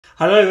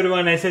Hello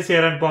everyone, SS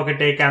here on Pocket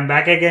Tech. I'm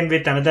back again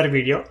with another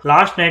video.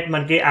 Last night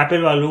మనకి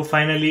Apple వాళ్ళు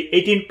finally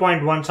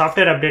 18.1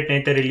 software update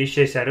అయితే release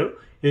చేశారు.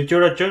 ఇది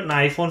చూడొచ్చు, నా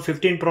iPhone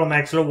 15 Pro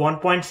Max లో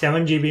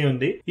 1.7 GB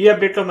ఉంది. ఈ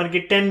అప్డేట్ లో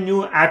మనకి 10 న్యూ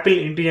యాపిల్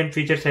ఇంటెలిజెంట్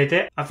ఫీచర్స్ అయితే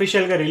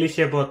అఫీషియల్ గా రిలీజ్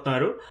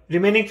చేయబోతున్నారు.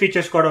 రిమైనింగ్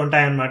ఫీచర్స్ కూడా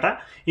ఉంటాయన్నమాట.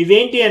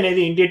 ఇవేంటి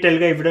అనేది ఇన్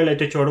డీటెయిల్ గా ఈ వీడియోలో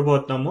అయితే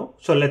చూడబోతున్నాము.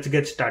 So let's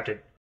get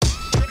started.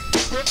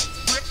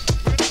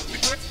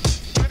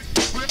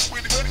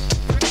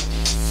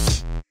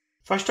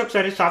 First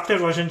ఒకసారి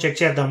సాఫ్ట్వేర్ వర్షన్ చెక్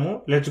చేద్దాము.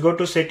 Let's go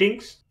to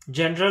settings,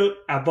 general,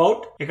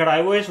 about. ఇక్కడ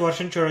iOS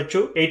వర్షన్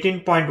చూడొచ్చు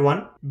 18.1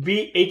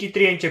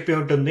 B83 అని చెప్పి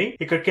ఉంటుంది.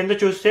 ఇక్కడ కింద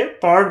చూస్తే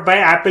పవర్డ్ బై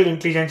యాపిల్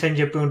ఇంటెలిజెన్స్ అని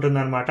చెప్పి ఉంటుంది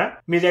అనమాట.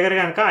 మీ దగ్గర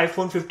కనుక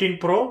iPhone 15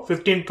 Pro,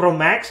 15 Pro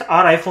Max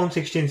are iPhone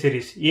 16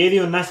 series ఏది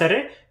ఉన్నా సరే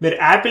మీరు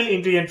యాపిల్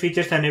ఇంటెలిజెంట్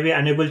ఫీచర్స్ అనేవి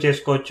ఎనేబుల్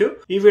చేసుకోవచ్చు.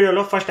 ఈ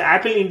వీడియోలో ఫస్ట్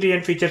యాపిల్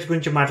ఇంటెలిజెంట్ ఫీచర్స్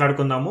గురించి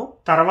మాట్లాడుకుందాము,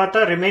 తర్వాత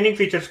రిమైనింగ్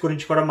ఫీచర్స్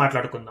గురించి కూడా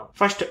మాట్లాడుకుందాం.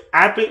 First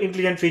Apple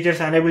intelligent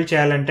features enable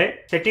చేయాలంటే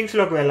సెట్టింగ్స్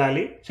లోకి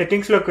వెళ్ళాలి.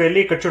 సెట్టింగ్స్ లోకి వెళ్ళి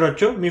ఇక్కడ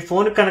చూడొచ్చు, మీ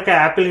ఫోన్ కనుక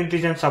యాపిల్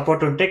ఇంటెలిజెన్స్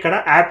సపోర్ట్ ఉంటే ఇక్కడ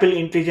యాపిల్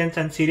ఇంటెలిజెన్స్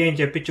అండ్ సిరి అని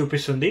చెప్పి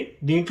చూపిస్తుంది.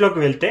 దీంట్లోకి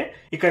వెళ్తే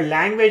ఇక్కడ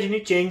లాంగ్వేజ్ ని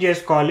చేంజ్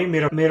చేసుకోవాలి.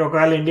 మీరు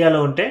ఒకవేళ ఇండియాలో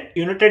ఉంటే,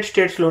 యునైటెడ్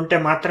స్టేట్స్ లో ఉంటే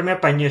మాత్రమే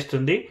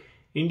పనిచేస్తుంది.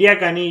 ఇండియా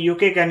కానీ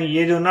యూకే కానీ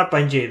ఏది ఉన్నా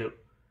పనిచేయదు.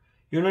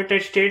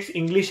 యునైటెడ్ స్టేట్స్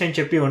ఇంగ్లీష్ అని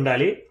చెప్పి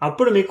ఉండాలి.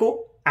 అప్పుడు మీకు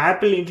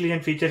యాపిల్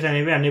ఇంటెలిజెంట్ ఫీచర్స్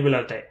అనేవి ఎనేబుల్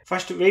అవుతాయి.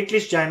 ఫస్ట్ వెయిట్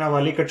లిస్ట్ జాయిన్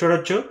అవ్వాలి. ఇక్కడ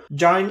చూడొచ్చు,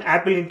 join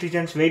Apple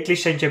intelligence wait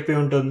list అని చెప్పి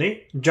ఉంటుంది.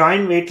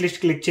 జాయిన్ వెయిట్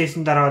లిస్ట్ క్లిక్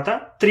చేసిన తర్వాత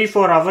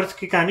 3-4 అవర్స్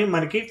కి కానీ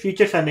మనకి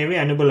ఫీచర్స్ అనేవి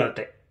ఎనేబుల్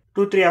అవుతాయి.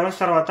 2-3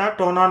 అవర్స్ తర్వాత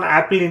టర్న్ ఆన్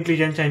యాపిల్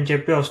ఇంటెలిజెన్స్ అని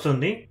చెప్పి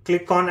వస్తుంది.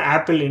 Click on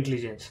Apple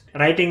intelligence.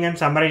 Writing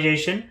and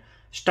summarisation,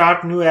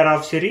 start new era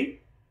of Siri,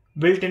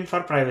 built in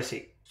for privacy.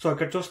 So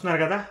ఇక్కడ చూస్తున్నారు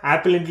కదా,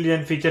 యాపిల్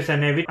ఇంటెలిజెంట్ ఫీచర్స్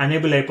అనేవి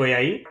అనేబుల్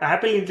అయిపోయాయి.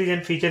 యాపిల్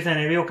ఇంటెలిజెంట్ ఫీచర్స్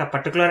అనేవి ఒక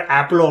పర్టికులర్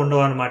యాప్ లో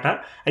ఉండవు అనమాట.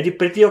 అది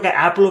ప్రతి ఒక్క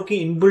యాప్ లోకి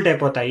ఇన్బుల్ట్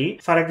అయిపోతాయి.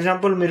 ఫర్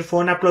ఎగ్జాంపుల్ మీరు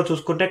ఫోన్ యాప్ లో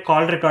చూసుకుంటే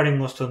కాల్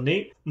రికార్డింగ్ వస్తుంది.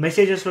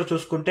 మెసేజెస్ లో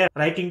చూసుకుంటే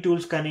రైటింగ్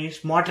టూల్స్ కానీ,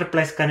 స్మార్ట్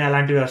రిప్లైస్ కానీ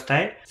అలాంటివి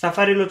వస్తాయి.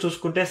 సఫారీలో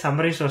చూసుకుంటే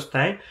సమ్మరీస్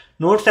వస్తాయి.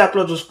 నోట్స్ యాప్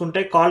లో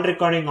చూసుకుంటే call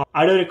recording,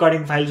 audio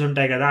recording files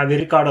ఉంటాయి కదా, అవి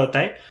రికార్డ్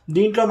అవుతాయి.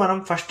 దీంట్లో మనం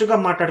ఫస్ట్ గా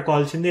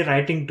మాట్లాడుకోవాల్సింది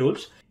రైటింగ్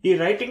టూల్స్. ఈ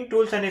రైటింగ్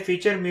టూల్స్ అనే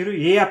ఫీచర్ మీరు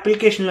ఏ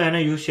అప్లికేషన్ లో అయినా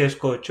యూజ్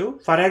చేసుకోవచ్చు.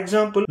 For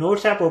example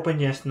notes app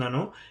open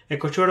చేస్తున్నాను.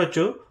 ఇక్కడ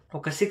చూడొచ్చు,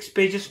 ఒక 6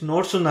 pages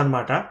నోట్స్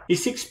ఉందన్నమాట. ఈ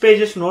 6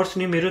 pages నోట్స్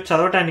ని మీరు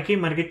చదవటానికి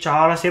మనకి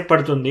చాలా సేపు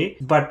పడుతుంది.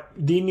 బట్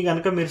దీన్ని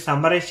కనుక మీరు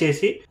సమ్మరైజ్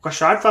చేసి ఒక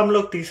షార్ట్ ఫామ్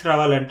లోకి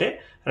తీసుకురావాలంటే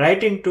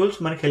రైటింగ్ టూల్స్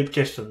మనకి హెల్ప్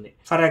చేస్తుంది.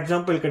 ఫర్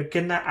ఎగ్జాంపుల్ ఇక్కడ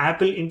కింద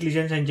యాపిల్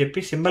ఇంటెలిజెన్స్ అని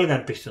చెప్పి సింబల్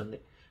కనిపిస్తుంది.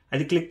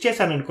 అది క్లిక్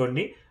చేశాను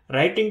అనుకోండి,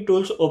 రైటింగ్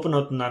టూల్స్ ఓపెన్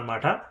అవుతుంది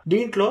అనమాట.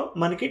 దీంట్లో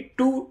మనకి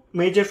 2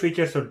 మేజర్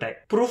ఫీచర్స్ ఉంటాయి,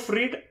 ప్రూఫ్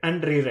రీడ్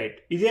అండ్ రీరైట్.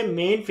 ఇదే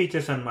మెయిన్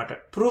ఫీచర్స్ అనమాట.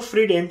 ప్రూఫ్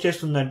రీడ్ ఏం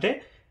చేస్తుందంటే,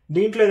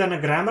 దీంట్లో ఏదైనా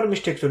గ్రామర్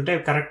మిస్టేక్స్ ఉంటే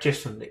అవి కరెక్ట్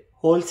చేస్తుంది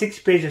హోల్ 6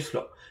 pages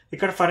లో.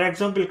 ఇక్కడ ఫర్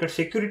ఎగ్జాంపుల్ ఇక్కడ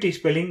సెక్యూరిటీ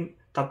స్పెల్లింగ్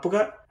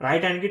తప్పుగా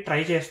రాయడానికి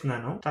ట్రై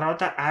చేస్తున్నాను.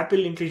 తర్వాత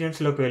యాపిల్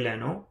ఇంటెలిజెన్స్ లోకి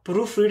వెళ్ళాను,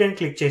 ప్రూఫ్ రీడ్ అని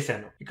క్లిక్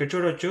చేశాను. ఇక్కడ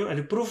చూడొచ్చు,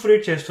 అది ప్రూఫ్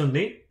రీడ్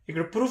చేస్తుంది.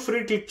 ఇక్కడ ప్రూఫ్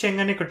రీడ్ క్లిక్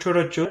చేయగానే ఇక్కడ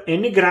చూడొచ్చు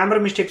ఎన్ని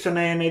గ్రామర్ మిస్టేక్స్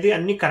ఉన్నాయి అనేది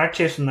అన్ని కరెక్ట్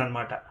చేస్తుంది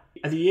అనమాట.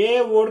 అది ఏ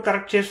వర్డ్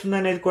కరెక్ట్ చేస్తుంది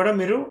అనేది కూడా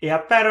మీరు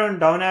up arrow and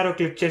down arrow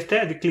click చేస్తే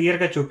అది క్లియర్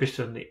గా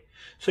చూపిస్తుంది.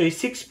 సో ఈ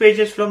 6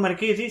 pages లో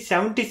మనకి ఇది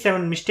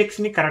 77 మిస్టేక్స్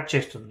ని కరెక్ట్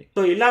చేస్తుంది.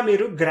 సో ఇలా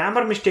మీరు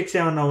గ్రామర్ మిస్టేక్స్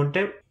ఏమన్నా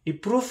ఉంటే ఈ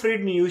ప్రూఫ్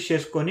రీడ్ ని యూజ్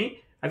చేసుకొని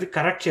అవి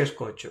కరెక్ట్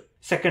చేసుకోవచ్చు.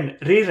 Second,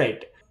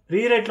 rewrite.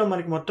 రీరైట్ లో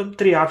మనకి మొత్తం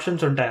 3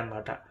 ఆప్షన్స్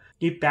ఉంటాయన్నమాట.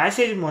 ఈ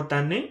ప్యాసేజ్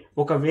మొత్తాన్ని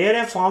ఒక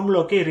వేరే ఫామ్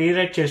లోకి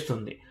రీరైట్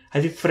చేస్తుంది.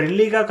 అది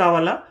ఫ్రెండ్లీగా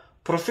కావాలా,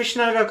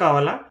 ప్రొఫెషనల్ గా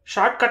కావాలా,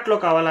 షార్ట్ కట్ లో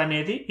కావాలా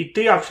అనేది ఈ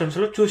 3 ఆప్షన్స్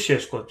లో చూస్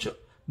చేసుకోవచ్చు.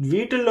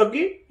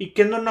 వీటిల్లోకి ఈ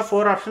కింద ఉన్న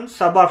 4 ఆప్షన్స్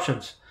సబ్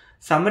ఆప్షన్స్.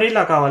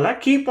 సమ్మరీలా కావాలా,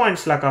 కీ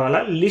పాయింట్స్ లా కావాలా,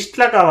 లిస్ట్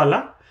లా కావాలా,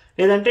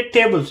 లేదంటే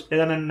టేబుల్స్,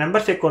 ఏదైనా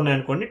నెంబర్స్ ఎక్కువ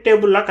ఉన్నాయనుకోండి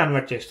టేబుల్ లా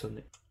కన్వర్ట్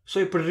చేస్తుంది. సో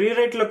ఇప్పుడు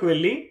రీరైట్ లోకి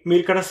వెళ్ళి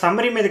మీరు ఇక్కడ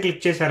సమ్మరీ మీద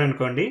క్లిక్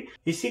చేశారనుకోండి,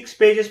 ఈ 6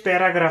 pages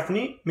పారాగ్రాఫ్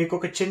ని మీకు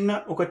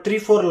ఒక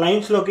 3-4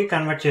 లైన్స్ లోకి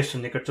కన్వర్ట్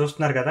చేస్తుంది. ఇక్కడ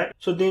చూస్తున్నారు కదా.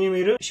 సో దీన్ని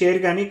మీరు షేర్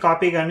గానీ,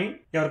 కాపీ గానీ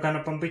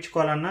ఎవరికైనా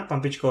పంపించుకోవాలన్నా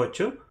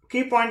పంపించుకోవచ్చు.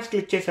 కీ పాయింట్స్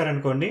క్లిక్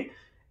చేశారనుకోండి,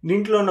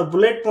 దీంట్లో ఉన్న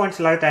బుల్లెట్ పాయింట్స్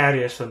లాగా తయారు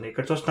చేస్తుంది.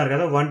 ఇక్కడ చూస్తున్నారు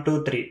కదా, 1,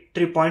 2,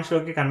 3 పాయింట్స్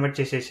లోకి కన్వర్ట్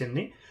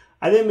చేసేసింది.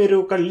 అదే మీరు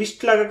ఒక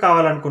లిస్ట్ లాగా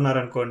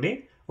కావాలనుకున్నారనుకోండి,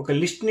 ఒక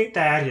లిస్ట్ ని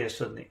తయారు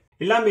చేస్తుంది.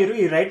 ఇలా మీరు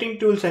ఈ రైటింగ్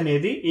టూల్స్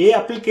అనేది ఏ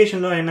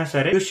అప్లికేషన్ లో అయినా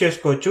సరే యూజ్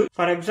చేసుకోవచ్చు.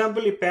 ఫర్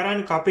ఎగ్జాంపుల్ ఈ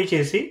పేరాని కాపీ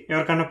చేసి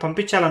ఎవరికైనా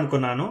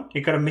పంపించాలనుకున్నాను.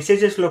 ఇక్కడ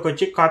మెసేజెస్ లోకి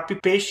వచ్చి కాపీ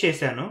పేస్ట్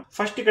చేశాను.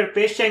 ఫస్ట్ ఇక్కడ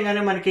పేస్ట్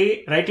చేయగానే మనకి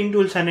రైటింగ్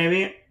టూల్స్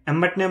అనేవి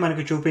ఎంబట్నే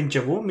మనకి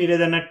చూపించవు. మీరు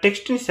ఏదైనా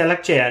టెక్స్ట్ ని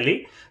సెలెక్ట్ చేయాలి.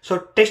 సో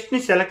టెక్స్ట్ ని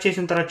సెలెక్ట్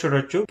చేసిన తర్వాత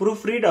చూడొచ్చు,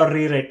 proof read are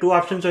rewrite 2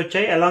 options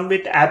వచ్చాయి along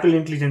with Apple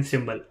intelligence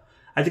symbol.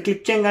 అది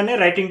క్లిక్ చేయగానే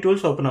రైటింగ్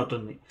టూల్స్ ఓపెన్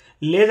అవుతుంది.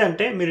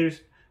 లేదంటే మీరు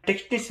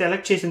టెక్స్ట్ ని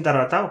సెలెక్ట్ చేసిన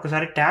తర్వాత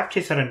ఒకసారి ట్యాప్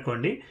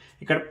చేశారనుకోండి,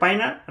 ఇక్కడ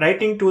పైన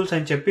రైటింగ్ టూల్స్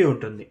అని చెప్పి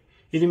ఉంటుంది.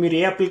 ఇది మీరు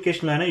ఏ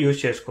అప్లికేషన్ లో అయినా యూజ్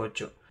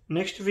చేసుకోవచ్చు.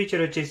 నెక్స్ట్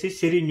ఫీచర్ వచ్చేసి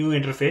సిరి న్యూ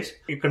ఇంటర్ఫేస్.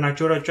 ఇక్కడ నాకు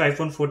చూడొచ్చు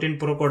iPhone 14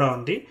 Pro కూడా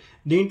ఉంది.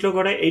 దీంట్లో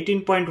కూడా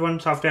 18.1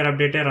 సాఫ్ట్వేర్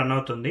అప్డేటే రన్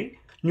అవుతుంది.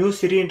 న్యూ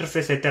సిరి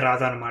ఇంటర్ఫేస్ అయితే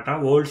రాదనమాట,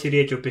 ఓల్డ్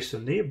సిరియే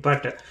చూపిస్తుంది.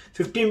 బట్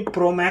 15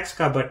 Pro Max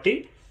కాబట్టి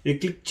ఇది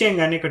క్లిక్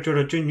చేయగానే ఇక్కడ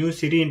చూడొచ్చు న్యూ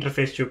సిరి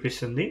ఇంటర్ఫేస్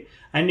చూపిస్తుంది.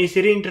 అండ్ ఈ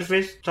సిరి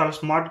ఇంటర్ఫేస్ చాలా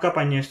స్మార్ట్ గా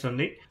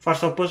పనిచేస్తుంది. ఫర్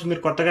సపోజ్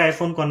మీరు కొత్తగా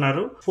ఐఫోన్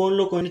కొన్నారు, ఫోన్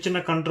లో కొన్ని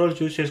చిన్న కంట్రోల్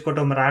చూస్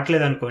చేసుకోవడం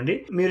రావట్లేదు అనుకోండి,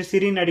 మీరు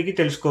సిరిని అడిగి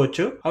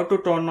తెలుసుకోవచ్చు how to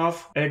turn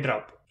off air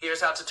drop.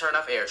 Here's how to turn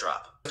off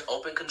AirDrop.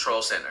 Open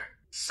Control Center.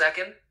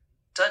 Second,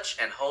 touch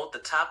and hold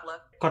the top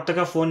left.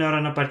 కొత్తగా ఫోన్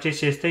ఎవరైనా పర్చేస్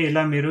చేస్తే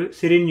ఇలా మీరు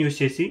సిరిని యూస్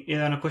చేసి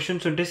ఏదైనా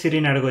క్వశ్చన్స్ ఉంటే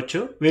సిరిని అడగొచ్చు.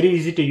 Very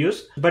easy to use.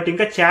 But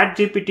ఇంకా చాట్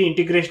జీపీటీ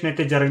ఇంటిగ్రేషన్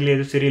అయితే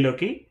జరగలేదు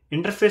సిరిలోకి.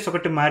 ఇంటర్ఫేస్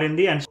ఒకటి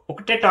మారింది అండ్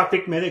ఒకటే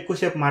టాపిక్ మీద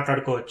ఎక్కువసేపు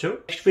మాట్లాడుకోవచ్చు.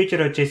 నెక్స్ట్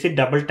ఫీచర్ వచ్చేసి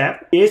డబుల్ ట్యాప్.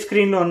 ఏ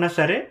స్క్రీన్ లో ఉన్నా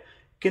సరే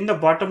కింద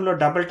బాటమ్ లో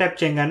డబుల్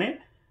ట్యాప్ చేయగానే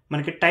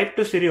మనకి టైప్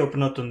టు సిరి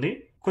ఓపెన్ అవుతుంది.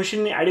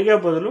 క్వశ్చన్ ని అడిగే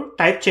బదులు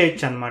టైప్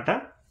చేయొచ్చు అనమాట.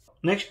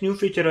 నెక్స్ట్ న్యూ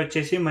ఫీచర్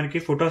వచ్చేసి మనకి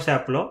ఫొటోస్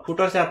యాప్ లో.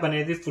 ఫొటోస్ యాప్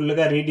అనేది ఫుల్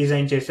గా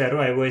రీడిజైన్ చేశారు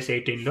iOS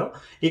 18 లో.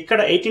 ఇక్కడ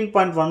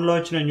 18.1 లో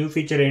వచ్చిన న్యూ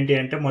ఫీచర్ ఏంటి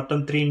అంటే మొత్తం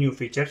 3 new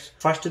features.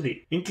 First the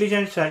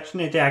intelligent search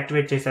ని అయితే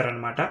యాక్టివేట్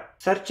చేశారనమాట.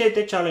 సెర్చ్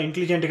అయితే చాలా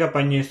ఇంటెలిజెంట్ గా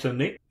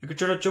పనిచేస్తుంది. ఇక్కడ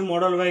చూడొచ్చు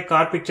మోడల్ వై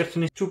కార్ పిక్చర్స్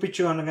ని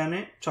చూపించు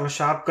అనగానే చాలా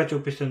షార్ప్ గా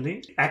చూపిస్తుంది.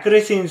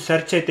 యాక్యురసీ ఇన్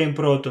సెర్చ్ అయితే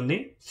ఇంప్రూవ్ అవుతుంది.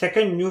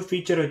 సెకండ్ న్యూ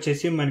ఫీచర్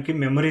వచ్చేసి మనకి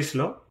మెమరీస్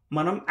లో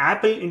మనం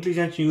యాపిల్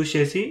ఇంటెలిజెన్స్ యూజ్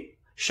చేసి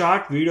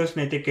షార్ట్ వీడియోస్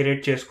ని అయితే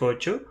క్రియేట్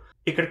చేసుకోవచ్చు.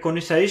 ఇక్కడ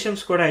కొన్ని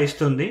సజెషన్స్ కూడా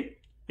ఇస్తుంది.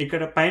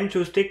 ఇక్కడ పైన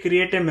చూస్తే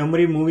క్రియేట్ ఏ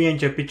మెమరీ మూవీ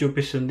అని చెప్పి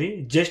చూపిస్తుంది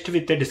జస్ట్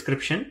విత్ ఏ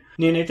డిస్క్రిప్షన్.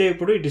 నేనైతే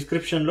ఇప్పుడు ఈ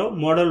డిస్క్రిప్షన్ లో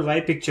మోడల్ వై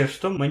పిక్చర్స్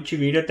తో మంచి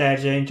వీడియో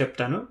తయారు చేయని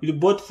చెప్తాను. ఇది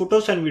బోత్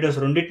ఫొటోస్ అండ్ వీడియోస్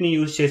రెండింటిని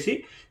యూజ్ చేసి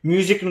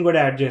మ్యూజిక్ ని కూడా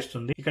యాడ్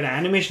చేస్తుంది. ఇక్కడ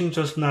యానిమేషన్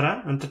చూస్తున్నారా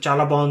అంత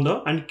చాలా బాగుందో.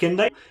 అండ్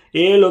కింద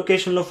ఏ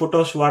లొకేషన్ లో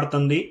ఫొటోస్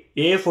వాడుతుంది,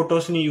 ఏ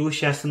ఫొటోస్ ని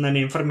యూజ్ చేస్తుంది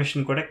అనే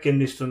ఇన్ఫర్మేషన్ కూడా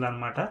కింద ఇస్తుంది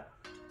అనమాట.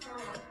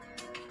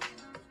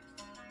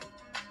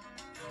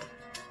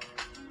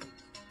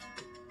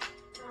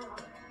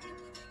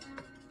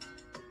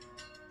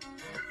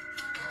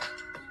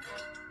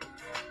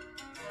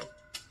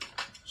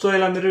 సో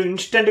ఇలా మీరు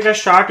ఇన్స్టెంట్ గా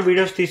షార్ట్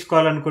వీడియోస్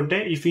తీసుకోవాలనుకుంటే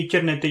ఈ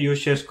ఫీచర్ ని అయితే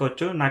యూజ్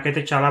చేసుకోవచ్చు.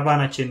 నాకైతే చాలా బాగా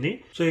నచ్చింది.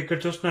 సో ఇక్కడ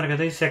చూస్తున్నారు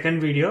కదా ఈ సెకండ్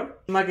వీడియో.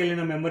 సినిమాకి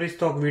వెళ్ళిన మెమరీస్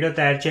తో ఒక వీడియో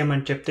తయారు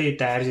చేయమని చెప్తే ఇది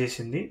తయారు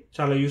చేసింది.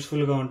 చాలా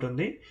యూస్ఫుల్ గా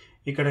ఉంటుంది.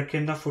 ఇక్కడ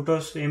కింద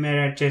ఫొటోస్ ఏమేమి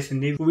యాడ్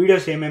చేసింది,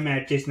 వీడియోస్ ఏమేమి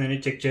యాడ్ చేసింది అని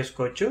చెక్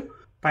చేసుకోవచ్చు.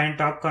 పైన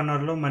టాప్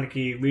కార్నర్ లో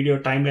మనకి వీడియో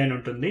టైం లైన్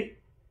ఉంటుంది.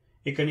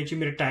 ఇక్కడ నుంచి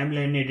మీరు టైం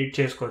లైన్ ని ఎడిట్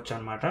చేసుకోవచ్చు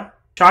అనమాట.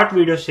 షార్ట్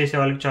వీడియోస్ చేసే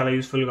వాళ్ళకి చాలా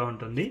యూస్ఫుల్ గా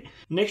ఉంటుంది.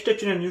 నెక్స్ట్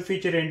వచ్చిన న్యూ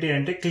ఫీచర్ ఏంటి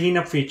అంటే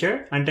క్లీనప్ ఫీచర్,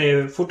 అంటే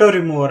ఫోటో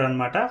రిమూవర్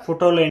అనమాట.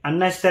 ఫోటోలో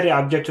అన్నెసరీ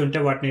ఆబ్జెక్ట్స్ ఉంటే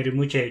వాటిని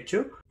రిమూవ్ చేయొచ్చు.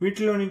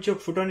 వీటిలో నుంచి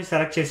ఒక ఫోటోని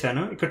సెలెక్ట్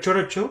చేశాను. ఇక్కడ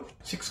చూడొచ్చు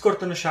 6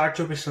 కొడుతున్న షార్ట్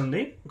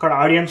చూపిస్తుంది. ఇక్కడ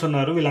ఆడియన్స్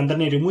ఉన్నారు,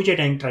 వీళ్ళందరినీ రిమూవ్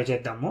చేయడానికి ట్రై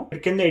చేద్దాము.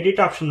 ఇక్కడ కింద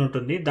ఎడిట్ ఆప్షన్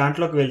ఉంటుంది,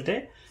 దాంట్లోకి వెళ్తే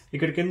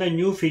ఇక్కడ కింద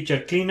న్యూ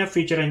ఫీచర్ క్లీనప్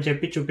ఫీచర్ అని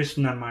చెప్పి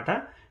చూపిస్తుంది అనమాట.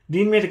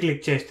 దీని మీద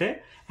క్లిక్ చేస్తే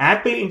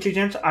యాపిల్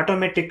ఇంటెలిజెన్స్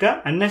ఆటోమేటిక్ గా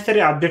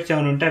అన్నెసరీ ఆబ్జెక్ట్స్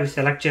ఏమైనా ఉంటే అవి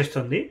సెలెక్ట్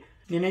చేస్తుంది.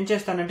 నేనేం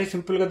చేస్తానంటే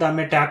సింపుల్ గా దాని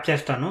మీద ట్యాప్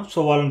చేస్తాను, సో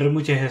వాళ్ళని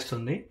రిమూవ్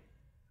చేసేస్తుంది.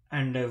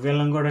 అండ్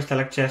వీళ్ళని కూడా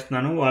సెలెక్ట్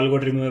చేస్తున్నాను, వాళ్ళు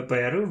కూడా రిమూవ్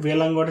అయిపోయారు.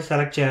 వీళ్ళని కూడా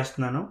సెలెక్ట్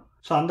చేస్తున్నాను.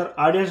 సో అందరు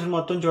ఆడియన్స్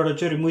మొత్తం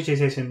చూడొచ్చు రిమూవ్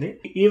చేసేసింది.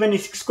 ఈవెన్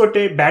ఈ 6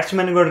 కొట్టే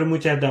బ్యాట్స్మెన్ కూడా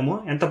రిమూవ్ చేద్దాము,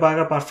 ఎంత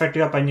బాగా పర్ఫెక్ట్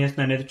గా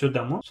పనిచేస్తుంది అనేది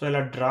చూద్దాము. సో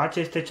ఇలా డ్రా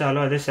చేస్తే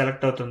చాలు అదే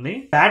సెలెక్ట్ అవుతుంది.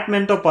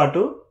 బ్యాట్మెన్ తో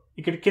పాటు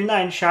ఇక్కడ కింద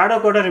ఆయన షాడో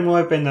కూడా రిమూవ్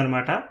అయిపోయింది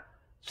అనమాట.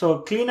 సో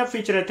క్లీనప్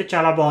ఫీచర్ అయితే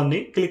చాలా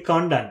బాగుంది. Click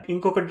on done.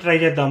 ఇంకొకటి ట్రై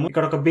చేద్దాము.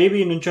 ఇక్కడ ఒక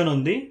బేబీ నుంచొని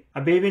ఉంది,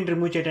 ఆ బేబీని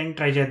రిమూవ్ చేయడానికి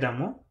ట్రై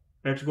చేద్దాము.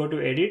 Let's go to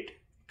edit,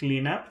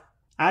 cleanup.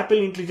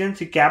 Apple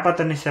intelligence ఈ క్యాప్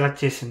అతన్ని సెలెక్ట్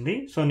చేసింది.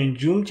 సో నేను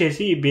జూమ్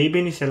చేసి ఈ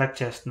బేబీని సెలెక్ట్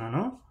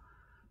చేస్తున్నాను.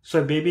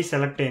 సో బేబీ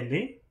సెలెక్ట్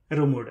అయింది,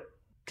 రిమూవ్డ్.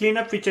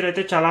 క్లీనప్ ఫీచర్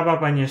అయితే చాలా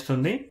బాగా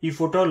పనిచేస్తుంది. ఈ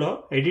ఫోటోలో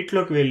ఎడిట్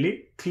లోకి వెళ్ళి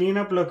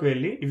క్లీనప్ లోకి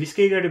వెళ్ళి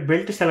విస్కీ గడి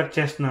బెల్ట్ సెలెక్ట్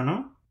చేస్తున్నాను.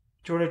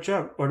 చూడొచ్చు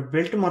వాడు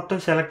బెల్ట్ మొత్తం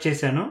సెలెక్ట్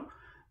చేశాను.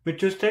 మీరు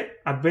చూస్తే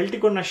ఆ బెల్ట్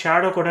కి ఉన్న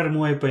షాడో కూడా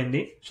రిమూవ్ అయిపోయింది.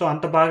 సో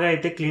అంత బాగా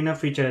అయితే క్లీనప్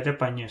ఫీచర్ అయితే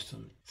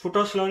పనిచేస్తుంది.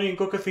 ఫొటోస్ లోనే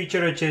ఇంకొక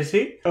ఫీచర్ వచ్చేసి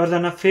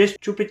ఎవరిదైనా ఫేస్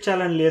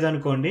చూపించాలని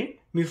లేదనుకోండి,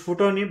 మీ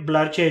ఫోటోని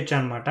బ్లర్ చేయొచ్చు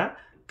అనమాట.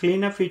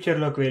 క్లీనప్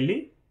ఫీచర్ లోకి వెళ్ళి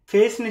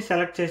ఫేస్ ని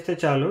సెలెక్ట్ చేస్తే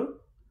చాలు,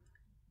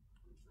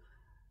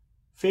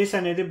 ఫేస్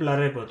అనేది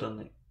బ్లర్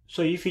అయిపోతుంది.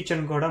 సో ఈ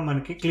ఫీచర్ కూడా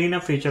మనకి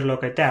క్లీనప్ ఫీచర్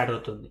లోకి అయితే యాడ్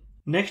అవుతుంది.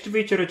 నెక్స్ట్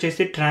ఫీచర్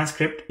వచ్చేసి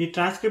ట్రాన్స్క్రిప్ట్. ఈ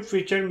ట్రాన్స్క్రిప్ట్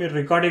ఫీచర్ మీరు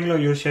రికార్డింగ్ లో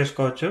యూజ్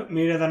చేసుకోవచ్చు.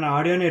 మీరు ఏదైనా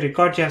ఆడియోని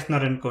రికార్డ్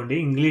చేస్తున్నారనుకోండి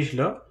ఇంగ్లీష్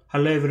లో,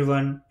 hello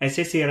everyone,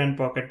 SS here and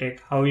pocket tech,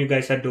 how you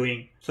guys are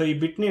doing. So ఈ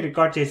బిట్ ని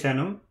రికార్డ్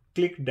చేశాను,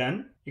 క్లిక్ డన్.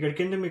 ఇక్కడ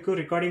కింద మీకు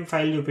రికార్డింగ్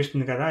ఫైల్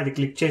చూపిస్తుంది కదా, అది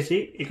క్లిక్ చేసి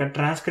ఇక్కడ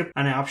ట్రాన్స్క్రిప్ట్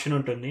అనే ఆప్షన్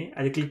ఉంటుంది,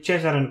 అది క్లిక్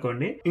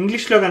చేశారనుకోండి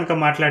ఇంగ్లీష్ లో కనుక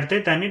మాట్లాడితే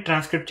దాన్ని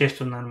ట్రాన్స్క్రిప్ట్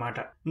చేస్తుంది అనమాట.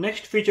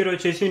 నెక్స్ట్ ఫీచర్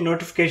వచ్చేసి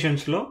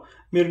నోటిఫికేషన్స్ లో.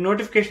 మీరు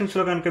నోటిఫికేషన్స్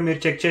లో కనుక మీరు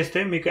చెక్ చేస్తే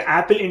మీకు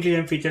యాపిల్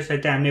ఇంటెలిజెంట్ ఫీచర్స్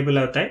అయితే ఎనేబుల్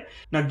అవుతాయి.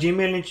 నాకు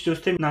జీమెయిల్ నుంచి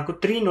చూస్తే నాకు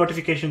 3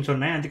 నోటిఫికేషన్స్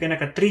ఉన్నాయి, అందుకని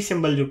నాకు 3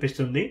 సింబల్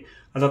చూపిస్తుంది.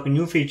 అదొక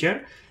new feature.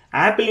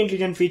 Apple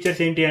intelligent features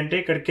ఏంటి అంటే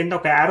ఇక్కడ కింద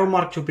ఒక యారో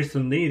మార్క్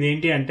చూపిస్తుంది.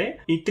 ఇదేంటి అంటే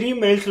ఈ 3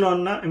 మెయిల్స్ లో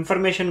ఉన్న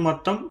ఇన్ఫర్మేషన్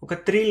మొత్తం ఒక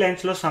 3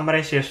 లైన్స్ లో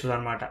సమ్మరైజ్ చేస్తుంది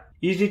అనమాట.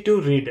 Easy to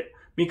read.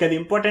 మీకు అది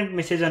ఇంపార్టెంట్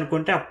మెసేజ్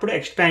అనుకుంటే అప్పుడు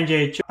ఎక్స్పాండ్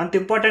చేయొచ్చు, అంత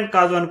ఇంపార్టెంట్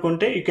కాదు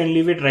అనుకుంటే you can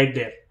leave it right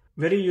there.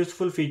 Very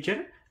useful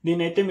feature.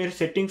 దీని అయితే మీరు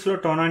సెట్టింగ్స్ లో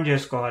టర్న్ ఆన్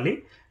చేసుకోవాలి.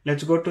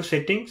 Let's go to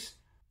settings,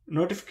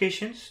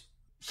 notifications,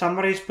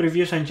 summarise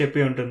previews అని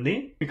చెప్పి ఉంటుంది.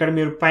 ఇక్కడ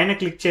మీరు పైన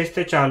క్లిక్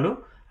చేస్తే చాలు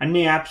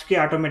అన్ని యాప్స్ కి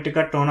ఆటోమేటిక్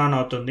గా టోన్ ఆన్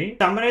అవుతుంది.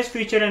 సమ్మరైజ్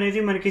ఫీచర్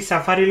అనేది మనకి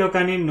సఫారీలో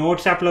కానీ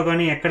నోట్స్ యాప్ లో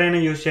కానీ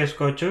ఎక్కడైనా యూజ్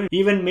చేసుకోవచ్చు.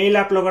 ఈవెన్ మెయిల్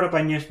యాప్ లో కూడా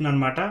పనిచేస్తుంది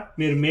అనమాట.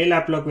 మీరు మెయిల్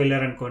యాప్ లోకి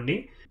వెళ్ళారనుకోండి,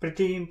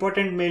 ప్రతి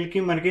ఇంపార్టెంట్ మెయిల్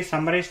కి మనకి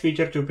సమ్మరైజ్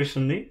ఫీచర్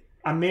చూపిస్తుంది.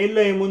 ఆ మెయిల్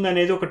లో ఏముంది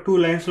అనేది ఒక 2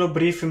 లైన్స్ లో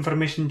బ్రీఫ్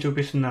ఇన్ఫర్మేషన్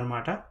చూపిస్తుంది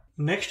అనమాట.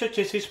 నెక్స్ట్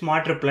వచ్చేసి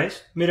స్మార్ట్ రిప్లైస్.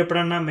 మీరు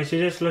ఎప్పుడన్నా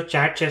మెసేజెస్ లో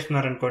చాట్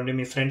చేస్తున్నారనుకోండి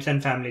మీ ఫ్రెండ్స్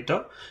అండ్ ఫ్యామిలీతో,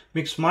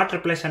 మీకు స్మార్ట్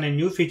రిప్లైస్ అనే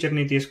న్యూ ఫీచర్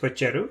ని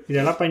తీసుకొచ్చారు. ఇది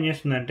ఎలా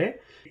పనిచేస్తుందంటే,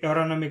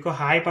 ఎవరన్నా మీకు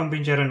హాయ్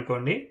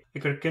పంపించారనుకోండి,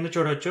 ఇక్కడ కింద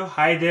చూడొచ్చు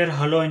హాయ్ దేర్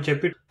హలో అని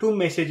చెప్పి 2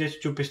 మెసేజెస్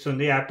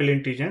చూపిస్తుంది యాపిల్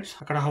ఇంటెలిజెన్స్.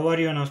 అక్కడ హౌ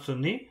ఆర్ యూ అని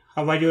వస్తుంది.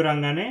 హౌ ఆర్ యూ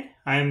రాగానే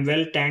ఐఎమ్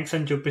వెల్ థ్యాంక్స్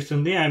అని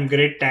చూపిస్తుంది, ఐఎమ్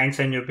గ్రేట్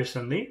థ్యాంక్స్ అని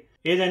చూపిస్తుంది.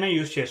 ఏదైనా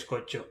యూజ్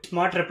చేసుకోవచ్చు.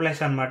 స్మార్ట్ రిప్లైస్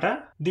అనమాట.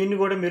 దీన్ని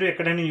కూడా మీరు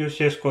ఎక్కడైనా యూజ్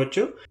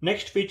చేసుకోవచ్చు.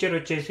 నెక్స్ట్ ఫీచర్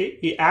వచ్చేసి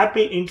ఈ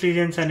యాపిల్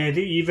ఇంటెలిజెన్స్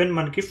అనేది ఈవెన్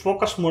మనకి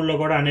ఫోకస్ మోడ్ లో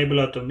కూడా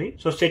ఎనేబుల్ అవుతుంది.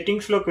 సో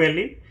సెట్టింగ్స్ లోకి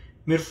వెళ్ళి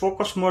మీరు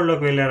ఫోకస్ మోడ్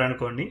లోకి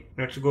వెళ్ళారనుకోండి,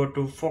 let's go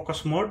to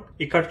focus mode.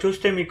 ఇక్కడ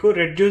చూస్తే మీకు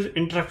రెడ్యూస్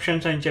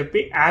ఇంటరప్షన్స్ అని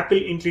చెప్పి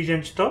యాపిల్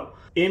ఇంటెలిజెన్స్ తో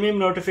ఏమేమి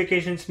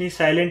నోటిఫికేషన్స్ ని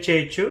సైలెంట్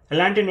చేయొచ్చు,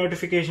 ఎలాంటి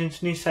నోటిఫికేషన్స్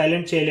ని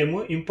సైలెంట్ చేయలేము,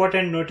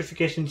 ఇంపార్టెంట్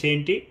నోటిఫికేషన్స్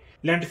ఏంటి,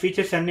 ఇలాంటి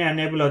ఫీచర్స్ అన్ని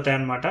ఎనేబుల్ అవుతాయి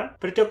అనమాట.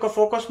 ప్రతి ఒక్క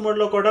ఫోకస్ మోడ్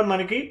లో కూడా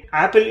మనకి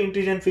యాపిల్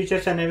ఇంటెలిజెంట్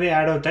ఫీచర్స్ అనేవి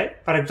యాడ్ అవుతాయి.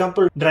 ఫర్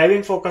ఎగ్జాంపుల్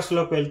డ్రైవింగ్ ఫోకస్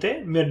లోకి వెళ్తే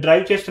మీరు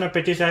డ్రైవ్ చేస్తున్న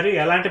ప్రతిసారి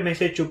ఎలాంటి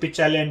మెసేజ్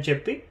చూపించాలి అని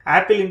చెప్పి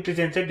యాపిల్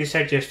ఇంటెలిజెన్స్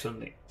డిసైడ్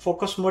చేస్తుంది.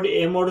 ఫోకస్ మోడ్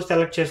ఏ మోడ్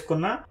సెలెక్ట్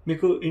చేసుకున్నా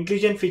మీకు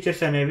ఇంటెలిజెంట్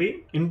ఫీచర్స్ అనేవి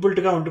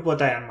ఇన్బుల్ట్ గా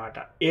ఉండిపోతాయి అనమాట.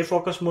 ఏ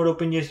ఫోకస్ మోడ్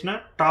ఓపెన్ చేసినా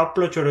టాప్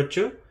లో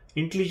చూడొచ్చు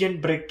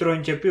ఇంటెలిజెంట్ బ్రేక్ త్రూ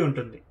అని చెప్పి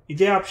ఉంటుంది.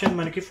 ఇదే ఆప్షన్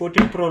మనకి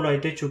 14 Pro లో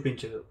అయితే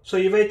చూపించదు. సో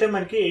ఇవైతే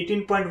మనకి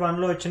 18.1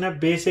 లో వచ్చిన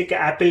బేసిక్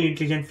యాపిల్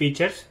ఇంటెలిజెంట్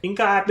ఫీచర్స్.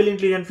 ఇంకా యాపిల్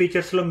ఇంటెలిజెంట్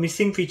ఫీచర్స్ లో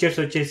మిస్సింగ్ ఫీచర్స్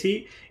వచ్చేసి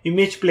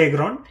ఇమేజ్ ప్లే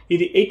గ్రౌండ్.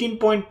 ఇది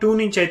 18.2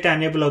 నుంచి అయితే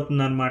ఎనేబుల్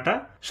అవుతుంది అనమాట.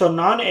 సో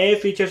నాన్ ఏఐ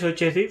ఫీచర్స్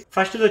వచ్చేసి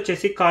ఫస్ట్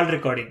వచ్చేసి call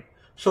recording.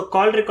 So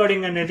call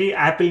recording అనేది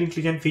యాపిల్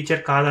ఇంటెలిజెంట్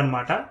ఫీచర్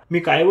కాదనమాట.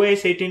 మీకు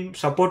iOS 18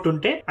 సపోర్ట్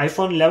ఉంటే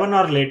iPhone 11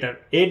 or later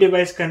A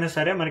device కైనా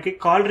సరే మనకి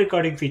కాల్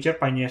రికార్డింగ్ ఫీచర్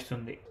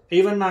పనిచేస్తుంది.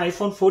 ఈవెన్ నా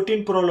iPhone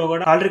 14 Pro లో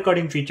కూడా కాల్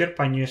రికార్డింగ్ ఫీచర్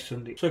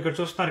పనిచేస్తుంది. సో ఇక్కడ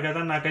చూస్తున్నారు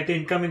కదా, నాకైతే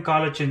ఇన్కమింగ్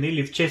కాల్ వచ్చింది,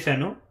 లిఫ్ట్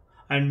చేశాను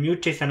అండ్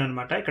మ్యూట్ చేశాను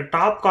అనమాట. ఇక్కడ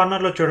టాప్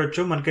కార్నర్ లో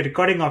చూడొచ్చు మనకి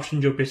రికార్డింగ్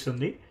ఆప్షన్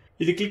చూపిస్తుంది.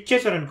 ఇది క్లిక్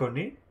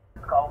చేశారనుకోండి,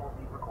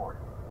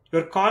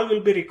 your call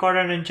will be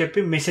recorded అని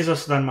చెప్పి మెసేజ్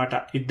వస్తుంది అనమాట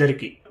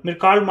ఇద్దరికి. మీరు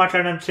కాల్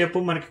మాట్లాడడానికి సేపు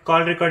మనకి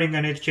కాల్ రికార్డింగ్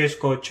అనేది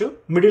చేసుకోవచ్చు.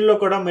 మిడిల్ లో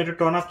కూడా మీరు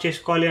టర్న్ ఆఫ్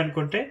చేసుకోవాలి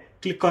అనుకుంటే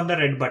click on the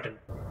red button.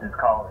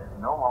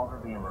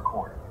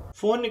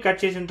 Phone ని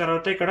కట్ చేసిన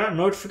తర్వాత ఇక్కడ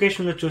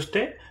నోటిఫికేషన్ లో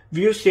చూస్తే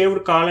వ్యూ సేవ్డ్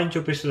కాల్ అని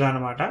చూపిస్తుంది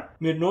అనమాట.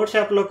 మీరు నోట్స్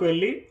యాప్ లోకి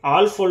వెళ్ళి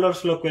ఆల్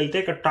ఫోల్డర్స్ లోకి వెళ్తే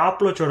ఇక్కడ టాప్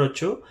లో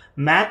చూడొచ్చు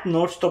మ్యాథ్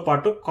నోట్స్ తో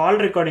పాటు కాల్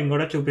రికార్డింగ్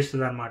కూడా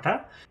చూపిస్తుంది అనమాట.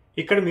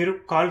 ఇక్కడ మీరు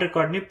కాల్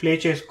రికార్డ్ ని ప్లే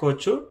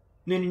చేసుకోవచ్చు.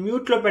 నేను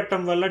మ్యూట్ లో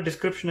పెట్టడం వల్ల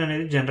డిస్క్రిప్షన్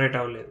అనేది జనరేట్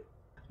అవ్వలేదు.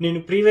 నేను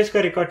ప్రీవియస్ గా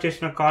రికార్డ్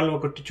చేసిన కాల్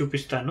ఒకటి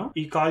చూపిస్తాను.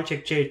 ఈ కాల్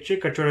చెక్ చేయొచ్చు.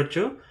 ఇక్కడ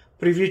చూడొచ్చు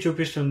ప్రివ్యూ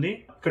చూపిస్తుంది.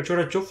 ఇక్కడ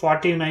చూడొచ్చు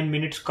 49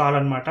 minutes కాల్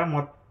అనమాట.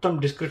 మొత్తం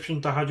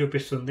డిస్క్రిప్షన్ సహా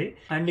చూపిస్తుంది.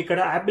 అండ్ ఇక్కడ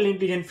యాపిల్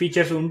ఇంటెలిజెంట్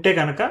ఫీచర్స్ ఉంటే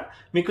కనుక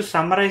మీకు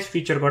సమ్మరైజ్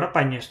ఫీచర్ కూడా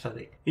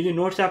పనిచేస్తుంది. ఇది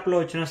నోట్స్ యాప్ లో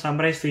వచ్చిన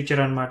సమ్మరైజ్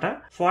ఫీచర్ అనమాట.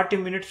 40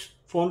 minutes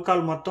ఫోన్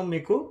కాల్ మొత్తం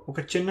మీకు ఒక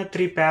చిన్న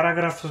 3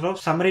 paragraphs లో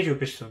సమ్మరీ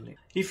చూపిస్తుంది.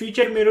 ఈ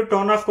ఫీచర్ మీరు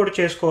టర్న్ ఆఫ్ కూడా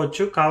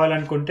చేసుకోవచ్చు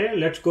కావాలనుకుంటే.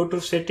 Let's go to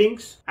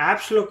settings.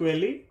 Apps లోకి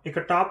వెళ్ళి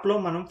ఇక్కడ టాప్ లో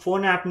మనం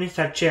ఫోన్ యాప్ ని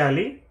సెర్చ్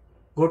చేయాలి.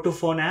 Go to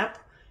phone app.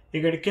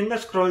 ఇక్కడ కింద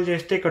స్క్రోల్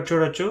చేస్తే ఇక్కడ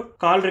చూడొచ్చు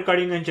కాల్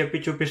రికార్డింగ్ అని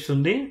చెప్పి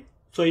చూపిస్తుంది.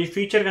 సో ఈ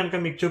ఫీచర్ కనుక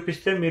మీకు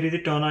చూపిస్తే మీరు ఇది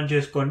టర్న్ ఆన్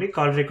చేసుకోండి,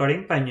 కాల్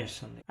రికార్డింగ్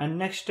పనిచేస్తుంది. అండ్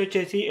నెక్స్ట్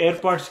వచ్చేసి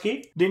ఎయిర్పాడ్స్ కి,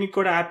 దీనికి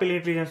కూడా యాపిల్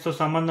ఇంటెలిజెన్స్ తో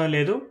సంబంధం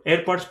లేదు.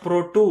 AirPods Pro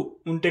 2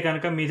 ఉంటే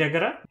కనుక మీ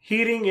దగ్గర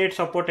హియరింగ్ ఎయిడ్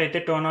సపోర్ట్ అయితే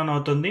టర్న్ ఆన్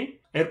అవుతుంది.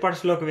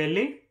 ఎయిర్పాడ్స్ లోకి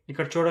వెళ్ళి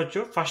ఇక్కడ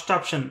చూడొచ్చు ఫస్ట్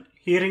ఆప్షన్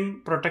హియరింగ్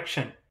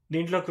ప్రొటెక్షన్.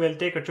 దీంట్లోకి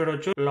వెళ్తే ఇక్కడ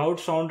చూడొచ్చు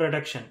లౌడ్ సౌండ్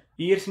రిడక్షన్.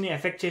 ఇయర్స్ ని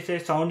ఎఫెక్ట్ చేసే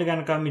సౌండ్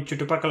కనుక మీ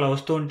చుట్టుపక్కల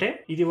వస్తూ ఉంటే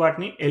ఇది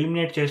వాటిని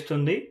ఎలిమినేట్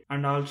చేస్తుంది.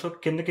 అండ్ ఆల్సో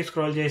కిందకి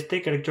స్క్రోల్ చేస్తే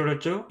ఇక్కడ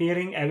చూడొచ్చు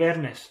హియరింగ్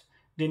అవేర్నెస్.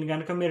 దీన్ని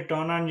కనుక మీరు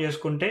టర్న్ ఆన్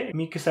చేసుకుంటే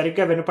మీకు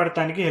సరిగ్గా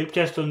వినపడటానికి హెల్ప్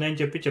చేస్తుంది అని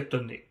చెప్పి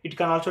చెప్తుంది. It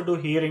can also do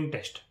hearing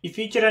test. ఈ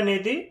ఫీచర్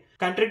అనేది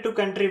కంట్రీ టు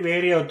కంట్రీ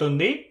వేరీ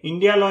అవుతుంది.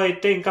 ఇండియాలో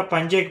అయితే ఇంకా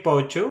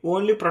పనిచేయకపోవచ్చు,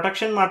 ఓన్లీ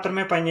ప్రొటెక్షన్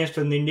మాత్రమే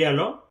పనిచేస్తుంది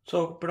ఇండియాలో. సో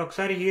ఇప్పుడు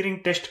ఒకసారి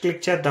హియరింగ్ టెస్ట్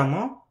క్లిక్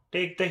చేద్దాము.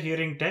 Take the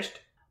hearing test.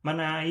 మన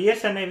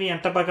ఇయర్స్ అనేవి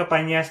ఎంత బాగా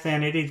పనిచేస్తాయి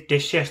అనేది ఇది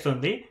టెస్ట్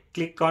చేస్తుంది.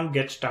 Click on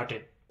get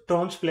started.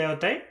 Tones play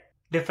అవుతాయి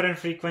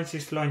డిఫరెంట్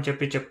ఫ్రీక్వెన్సీస్ లో అని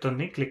చెప్పి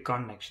చెప్తుంది. Click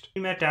on next.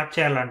 మీద ట్యాప్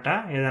చేయాలంట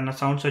ఏదన్నా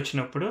సౌండ్స్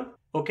వచ్చినప్పుడు.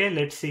 Okay,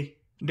 let's see.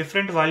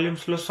 Different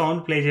volumes లో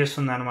సౌండ్ ప్లే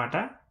చేస్తుంది అనమాట.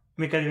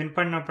 మీకు అది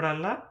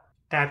వినపడినప్పుడల్లా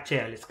ట్యాప్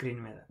చేయాలి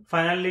స్క్రీన్ మీద.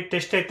 ఫైనల్లీ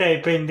టెస్ట్ అయితే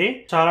అయిపోయింది.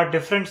 చాలా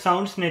డిఫరెంట్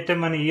సౌండ్స్ ని అయితే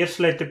మన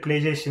ఇయర్స్ లో అయితే ప్లే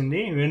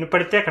చేసింది.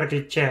 వినపడితే అక్కడ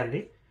క్లిక్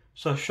చేయాలి.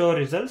 So show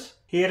results.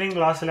 Hearing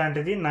loss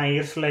లాంటిది నా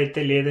ఇయర్స్ లో అయితే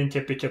లేదని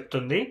చెప్పి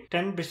చెప్తుంది.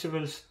 10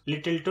 decibels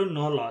little to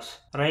know loss.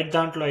 Right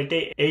దాంట్లో అయితే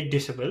 8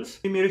 decibels.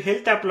 మీరు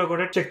హెల్త్ యాప్ లో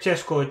కూడా చెక్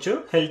చేసుకోవచ్చు.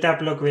 హెల్త్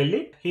యాప్ లోకి వెళ్ళి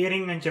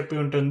హియరింగ్ అని చెప్పి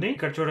ఉంటుంది.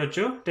 ఇక్కడ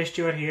చూడొచ్చు test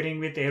your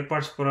hearing with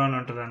AirPods Pro అని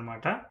ఉంటుంది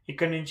అనమాట.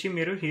 ఇక్కడ నుంచి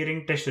మీరు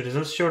హియరింగ్ టెస్ట్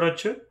రిజల్ట్స్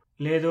చూడొచ్చు.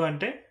 లేదు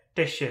అంటే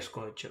టెస్ట్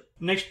చేసుకోవచ్చు.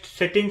 నెక్స్ట్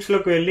సెట్టింగ్స్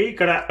లోకి వెళ్ళి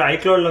ఇక్కడ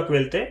iCloud లోకి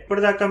వెళ్తే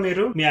ఇప్పటిదాకా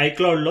మీరు మీ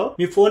iCloud లో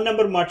మీ ఫోన్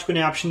నెంబర్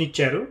మార్చుకునే ఆప్షన్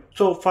ఇచ్చారు.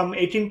 సో ఫ్రమ్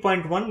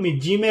 18.1 మీ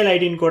జీమెయిల్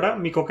ఐడిని కూడా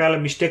మీకు ఒకవేళ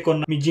మిస్టేక్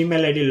ఉన్న మీ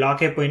జీమెయిల్ ఐడి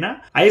లాక్ అయిపోయినా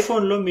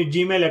ఐఫోన్ లో మీ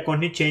జీమెయిల్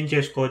అకౌంట్ ని చేంజ్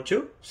చేసుకోవచ్చు.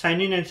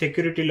 సైన్ ఇన్ అండ్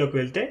సెక్యూరిటీలోకి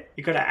వెళ్తే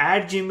ఇక్కడ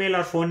add Gmail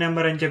are phone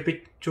number అని చెప్పి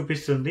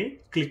చూపిస్తుంది.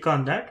 Click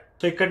on that.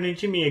 సో ఇక్కడ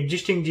నుంచి మీ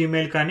ఎగ్జిస్టింగ్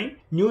జీమెయిల్ కానీ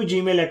న్యూ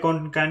జీమెయిల్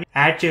అకౌంట్ కానీ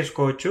యాడ్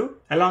చేసుకోవచ్చు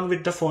along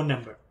with the phone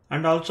number.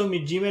 And also me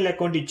Gmail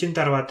account ఇచ్చిన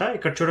తర్వాత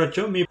ఇక్కడ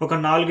చూడొచ్చు మీ ఒక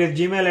 4-5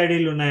 జీమెయిల్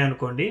ఐడీలు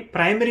ఉన్నాయనుకోండి.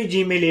 ప్రైమరీ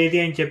జీమెయిల్ ఏది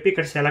అని చెప్పి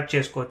ఇక్కడ సెలెక్ట్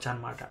చేసుకోవచ్చు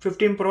అనమాట.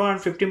 15 Pro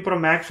అండ్ 15 Pro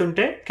Max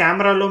ఉంటే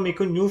కెమెరాలో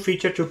మీకు న్యూ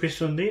ఫీచర్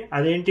చూపిస్తుంది.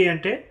 అదేంటి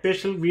అంటే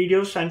స్పెషల్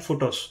వీడియోస్ అండ్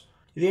ఫొటోస్.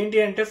 ఇదేంటి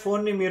అంటే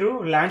ఫోన్ ని మీరు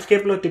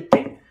ల్యాండ్స్కేప్ లో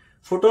తిప్పి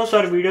ఫొటోస్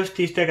ఆర్ వీడియోస్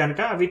తీస్తే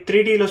కనుక అవి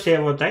 3Dలో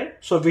సేవ్ అవుతాయి.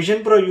 సో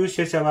విజన్ ప్రో యూజ్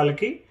చేసే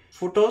వాళ్ళకి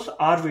ఫొటోస్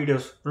ఆర్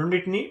వీడియోస్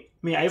రెండింటిని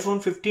మీ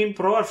iPhone 15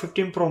 Pro are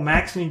 15 Pro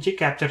Max నుంచి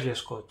క్యాప్చర్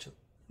చేసుకోవచ్చు.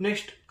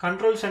 నెక్స్ట్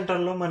కంట్రోల్ సెంటర్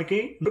లో మనకి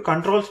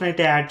కంట్రోల్స్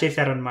అయితే యాడ్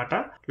చేశారనమాట.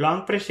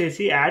 లాంగ్ ప్రెస్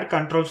చేసి యాడ్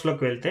కంట్రోల్స్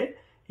లోకి వెళ్తే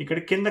ఇక్కడ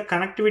కింద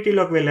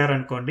కనెక్టివిటీలోకి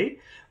వెళ్ళారనుకోండి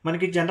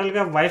మనకి జనరల్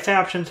గా వైఫై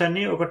ఆప్షన్స్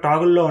అన్ని ఒక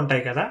టాగుల్ లో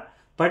ఉంటాయి కదా.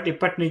 బట్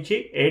ఇప్పటి నుంచి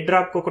ఎయిర్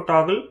డ్రాప్ కి ఒక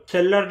టాగుల్,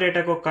 సెల్యులర్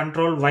డేటాకి ఒక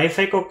కంట్రోల్,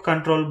 వైఫైకి ఒక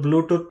కంట్రోల్,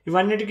 బ్లూటూత్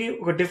ఇవన్నిటికి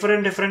ఒక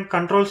డిఫరెంట్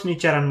కంట్రోల్స్ ని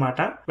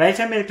ఇచ్చారనమాట.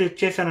 వైఫై మీద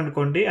క్లిక్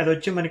చేశారనుకోండి అది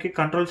వచ్చి మనకి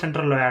కంట్రోల్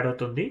సెంటర్ లో యాడ్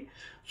అవుతుంది.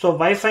 సో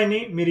వైఫైని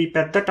మీరు ఈ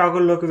పెద్ద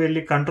టాగుల్లోకి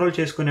వెళ్ళి కంట్రోల్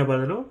చేసుకునే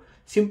బదులు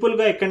సింపుల్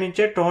గా ఇక్కడ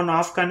నుంచే టోన్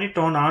ఆఫ్ కానీ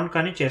టోన్ ఆన్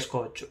కానీ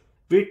చేసుకోవచ్చు.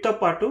 వీటితో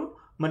పాటు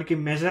మనకి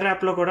మెజర్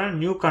యాప్ లో కూడా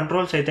న్యూ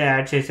కంట్రోల్స్ అయితే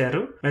యాడ్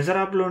చేశారు. మెజర్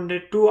యాప్ లో ఉండే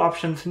 2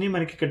 ఆప్షన్స్ ని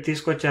మనకి ఇక్కడ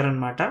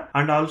తీసుకొచ్చారనమాట.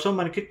 అండ్ ఆల్సో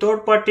మనకి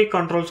థర్డ్ పార్టీ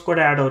కంట్రోల్స్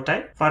కూడా యాడ్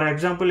అవుతాయి. ఫర్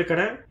ఎగ్జాంపుల్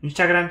ఇక్కడ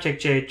ఇన్స్టాగ్రామ్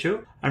చెక్ చేయొచ్చు.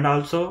 అండ్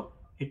ఆల్సో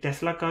ఈ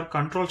టెస్లా కార్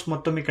కంట్రోల్స్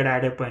మొత్తం ఇక్కడ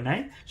యాడ్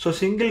అయిపోయినాయి. సో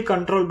సింగిల్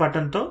కంట్రోల్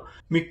బటన్ తో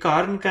మీ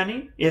కార్ ని కానీ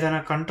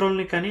ఏదైనా కంట్రోల్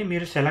ని కానీ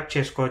మీరు సెలెక్ట్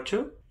చేసుకోవచ్చు.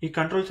 ఈ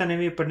కంట్రోల్స్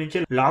అనేవి ఇప్పటి నుంచి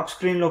లాక్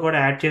స్క్రీన్ లో కూడా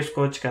యాడ్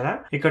చేసుకోవచ్చు కదా.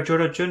 ఇక్కడ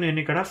చూడొచ్చు నేను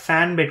ఇక్కడ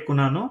ఫ్యాన్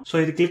పెట్టుకున్నాను. సో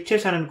ఇది క్లిక్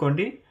చేశాను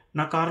అనుకోండి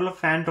నా కార్ లో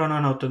ఫ్యాన్ టర్న్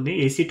ఆన్ అవుతుంది,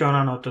 ఏసీ టర్న్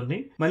ఆన్ అవుతుంది.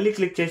 మళ్ళీ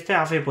క్లిక్ చేస్తే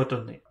ఆఫ్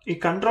అయిపోతుంది. ఈ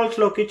కంట్రోల్స్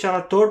లోకి చాలా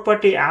థర్డ్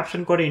పార్టీ యాప్స్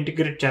కూడా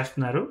ఇంటిగ్రేట్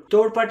చేస్తున్నారు.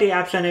 థర్డ్ పార్టీ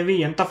యాప్స్ అనేవి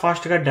ఎంత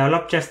ఫాస్ట్ గా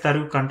డెవలప్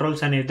చేస్తారు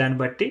కంట్రోల్స్ అనే దాన్ని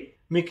బట్టి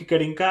మీకు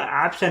ఇక్కడ ఇంకా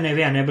యాప్స్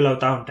అనేవి ఎనేబుల్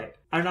అవుతా ఉంటాయి.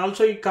 అండ్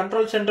ఆల్సో ఈ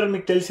కంట్రోల్ సెంటర్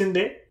మీకు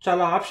తెలిసిందే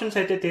చాలా ఆప్షన్స్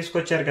అయితే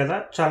తీసుకొచ్చారు కదా.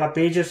 చాలా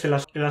పేజెస్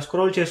ఇలా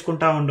స్క్రోల్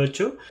చేసుకుంటా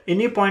ఉండొచ్చు.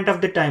 Any point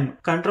of the time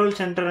control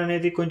centre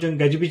అనేది కొంచెం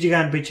గజిబిజిగా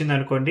అనిపించింది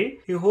అనుకోండి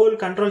ఈ హోల్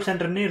కంట్రోల్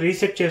సెంటర్ ని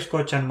రీసెట్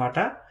చేసుకోవచ్చు అనమాట.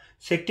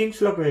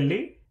 సెట్టింగ్స్ లోకి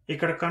వెళ్ళి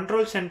ఇక్కడ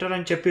కంట్రోల్ సెంటర్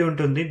అని చెప్పి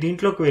ఉంటుంది.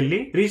 దీంట్లోకి వెళ్ళి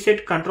రీసెట్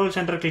కంట్రోల్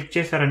సెంటర్ క్లిక్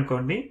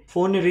చేశారనుకోండి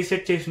ఫోన్ ని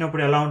రీసెట్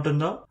చేసినప్పుడు ఎలా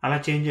ఉంటుందో అలా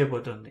చేంజ్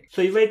అయిపోతుంది. సో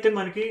ఇవైతే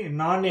మనకి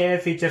నాన్ ఏఐ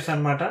ఫీచర్స్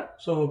అనమాట.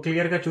 సో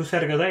క్లియర్ గా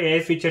చూసారు కదా ఏఐ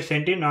ఫీచర్స్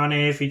ఏంటి, నాన్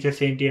ఏఐ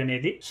ఫీచర్స్ ఏంటి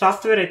అనేది.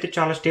 సాఫ్ట్వేర్ అయితే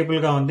చాలా స్టేబుల్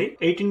గా ఉంది.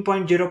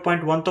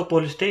 18.0.1 తో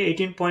పోలిస్తే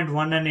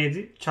 18.1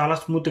 అనేది చాలా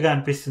స్మూత్ గా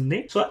అనిపిస్తుంది.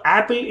 So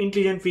Apple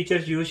intelligent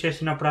features use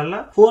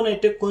చేసినప్పుడల్లా ఫోన్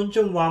అయితే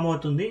కొంచెం వార్మ్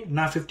అవుతుంది.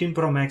 నా 15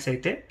 Pro Max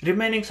అయితే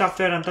రిమైనింగ్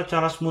సాఫ్ట్వేర్ అంతా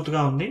చాలా స్మూత్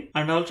గా ఉంది.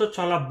 అండ్ ఆల్సో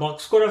చాలా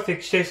బగ్స్ కూడా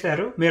ఫిక్స్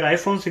చేశారు. మీరు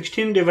iPhone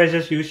 16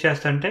 డివైసెస్ యూజ్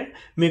చేస్తుంటే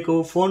మీకు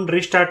ఫోన్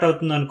రీస్టార్ట్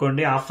అవుతుంది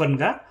అనుకోండి ఆఫర్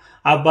గా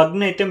ఆ బగ్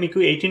ని అయితే మీకు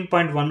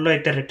 18.1 లో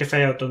అయితే రెక్టిఫై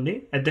అవుతుంది.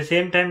 అట్ ద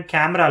సేమ్ టైం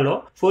కెమెరాలో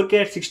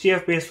 4K at 60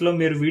 FPS లో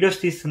మీరు వీడియోస్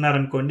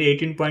తీస్తున్నారనుకోండి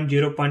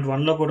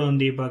 18.0.1 లో కూడా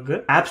ఉంది ఈ బగ్.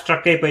 యాప్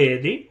స్ట్రక్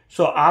అయిపోయేది.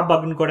 సో ఆ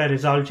బగ్ ని కూడా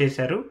రిజాల్వ్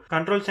చేశారు.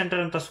 కంట్రోల్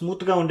సెంటర్ అంత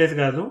స్మూత్ గా ఉండేది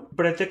కాదు.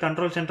 ఇప్పుడైతే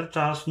కంట్రోల్ సెంటర్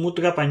చాలా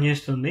స్మూత్ గా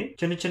పనిచేస్తుంది.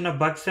 చిన్న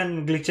బగ్స్ అండ్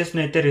గ్లిచెస్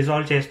ని అయితే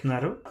రిజాల్వ్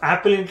చేస్తున్నారు.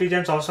 యాపిల్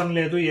ఇంటెలిజెన్స్ అవసరం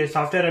లేదు, ఏ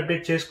సాఫ్ట్వేర్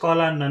అప్డేట్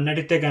చేసుకోవాలని నన్ను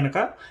అడిగితే గనక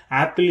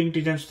యాపిల్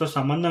ఇంటెలిజెన్స్ తో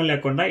సంబంధం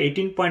లేకుండా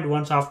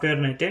 18.1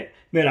 సాఫ్ట్వేర్ అయితే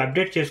మీరు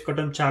అప్డేట్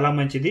చేసుకోవడం చాలా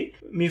మంచిది.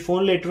 మీ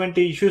ఫోన్ లో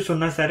ఎటువంటి ఇష్యూస్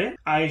ఉన్నా సరే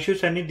ఆ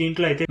ఇష్యూస్ అన్ని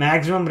దీంట్లో అయితే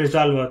మాక్సిమం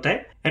రిజాల్వ్ అవుతాయి.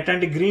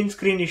 ఎట్లాంటి గ్రీన్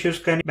స్క్రీన్ ఇష్యూస్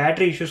కానీ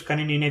బ్యాటరీ ఇష్యూస్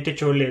కానీ నేనైతే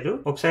చూడలేదు.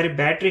 ఒకసారి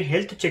బ్యాటరీ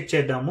హెల్త్ చెక్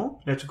చేద్దాము.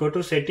 Let's go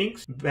to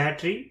settings.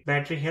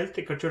 Battery health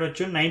ఇక్కడ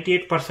చూడొచ్చు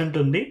 98%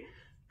 ఉంది.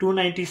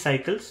 290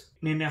 సైకిల్స్.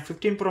 నేను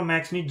 15 Pro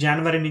Max ని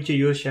జనవరి నుంచి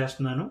యూజ్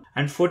చేస్తున్నాను.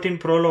 అండ్ 14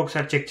 Pro లో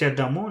ఒకసారి చెక్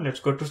చేద్దాము.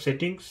 Let's go to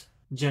settings.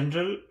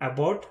 General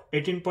about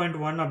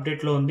 18.1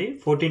 update లో ఉంది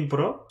 14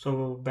 Pro. సో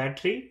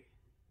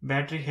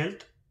బ్యాటరీ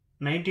హెల్త్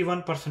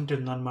 91%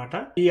 ఉందన్నమాట.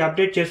 ఈ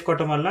అప్డేట్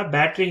చేసుకోవటం వల్ల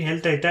బ్యాటరీ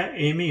హెల్త్ అయితే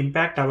ఏమీ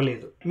ఇంపాక్ట్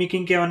అవ్వలేదు. మీకు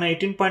ఇంకేమైనా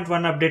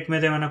 18.1 అప్డేట్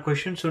మీద ఏమైనా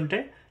క్వశ్చన్స్ ఉంటే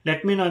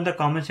let me no in the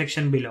comment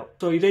section below.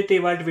 So ఇదైతే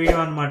ఇవాళ వీడియో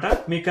అనమాట.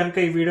 మీకు కనుక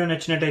ఈ వీడియో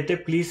నచ్చినట్టయితే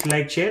ప్లీజ్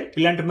లైక్, షేర్.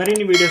 ఇలాంటి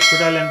మరిన్ని వీడియోస్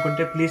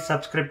చూడాలనుకుంటే please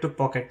subscribe to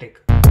pocket tech.